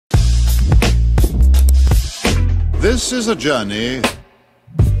This is a journey.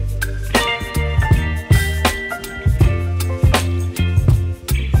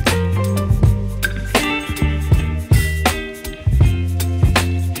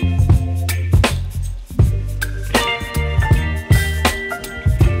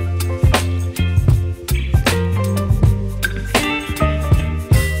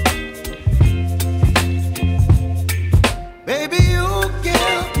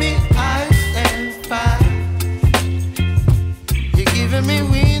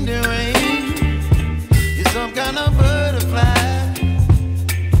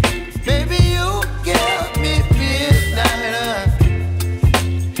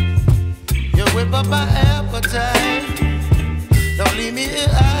 My appetite, don't leave me here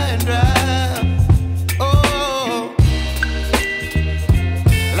high and dry. Oh,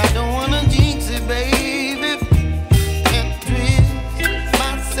 well, I don't wanna jinx it, baby, and twist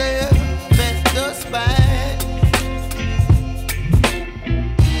myself at the spine.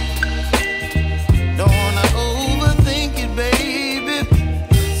 Don't wanna overthink it, baby.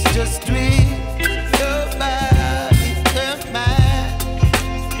 It's just twist your body and mine.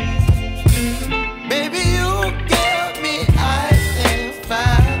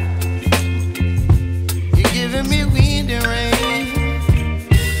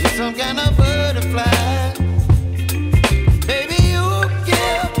 Some kind of butterfly, baby, you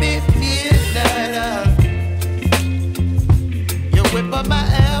give me midnight. You whip up my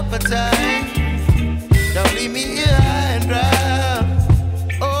appetite, don't leave me here high and dry.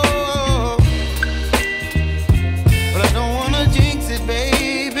 Oh, but I don't wanna jinx it,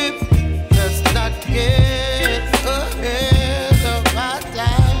 baby. Let's not get ahead of my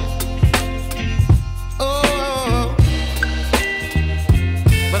time. Oh,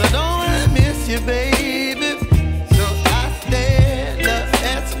 but I don't wanna miss you, baby. So I stand up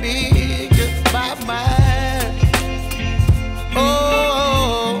and speak just my mind. Oh,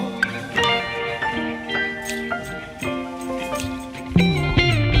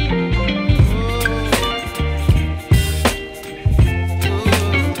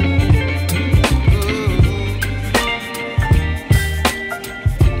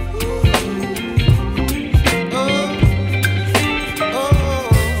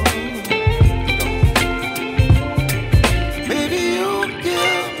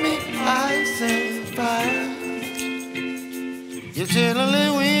 you're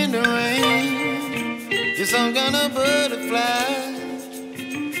chilling wind and rain. You're some kind of butterfly.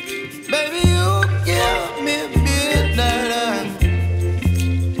 Baby, you give me midnight.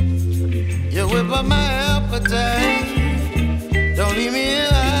 You whip up my appetite. Don't leave me here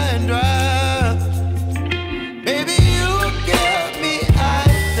high and dry. Baby, you give me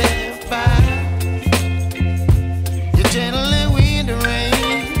ice and fire. You're channeling wind and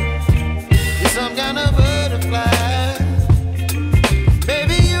rain. You're some kind of butterfly.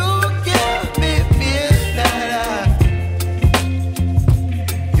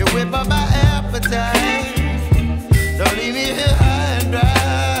 By my appetite, don't leave me here high and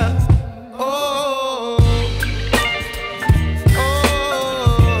dry. Oh, oh.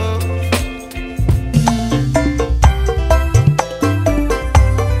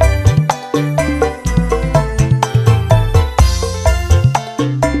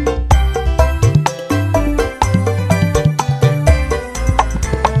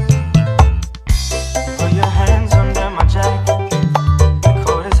 Put your hands under my jacket.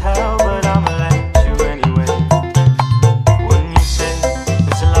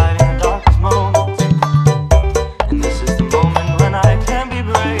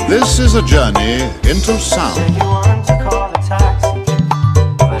 This is a journey into sound.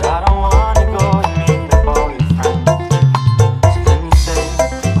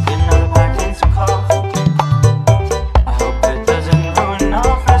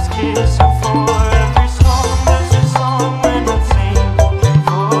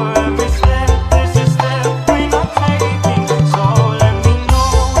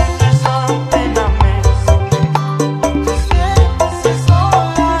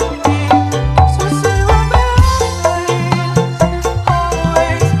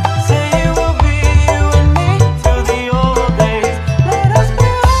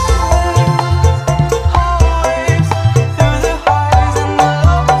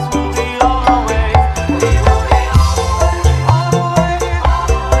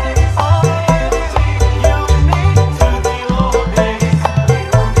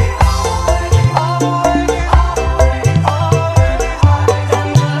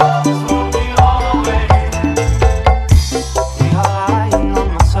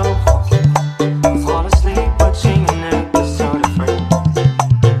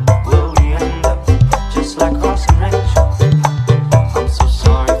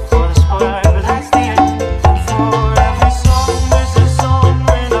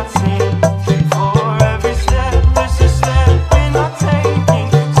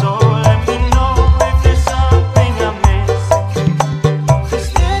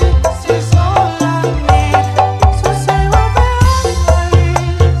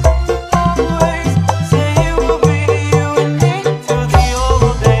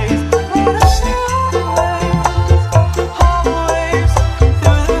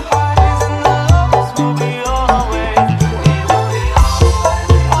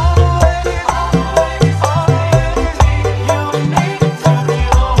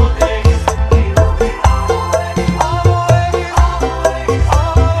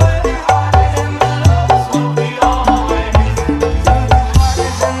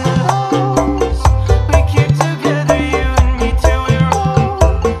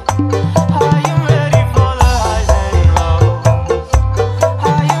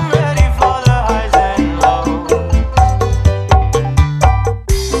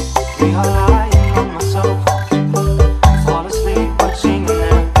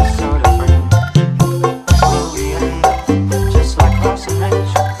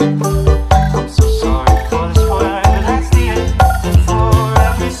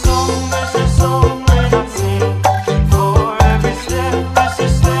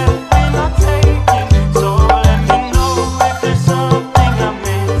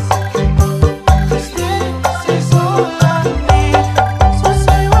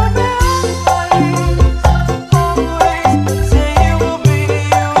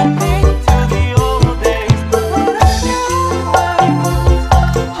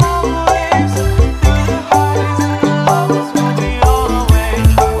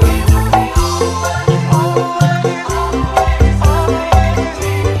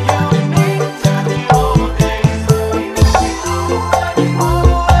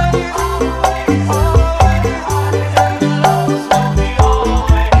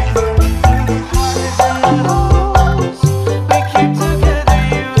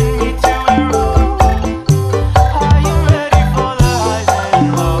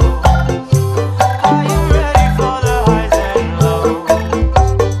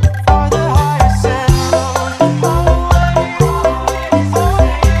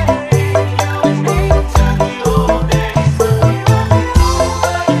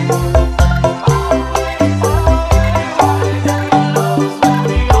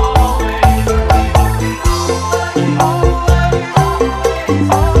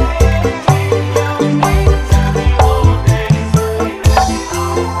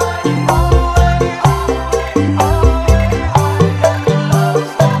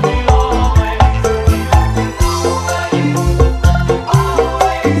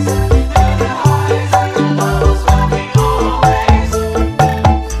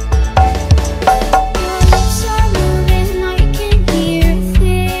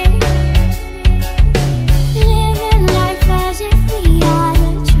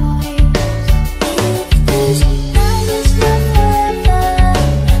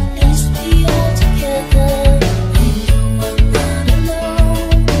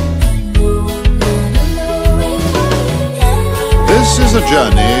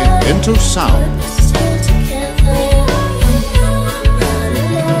 journey into sound.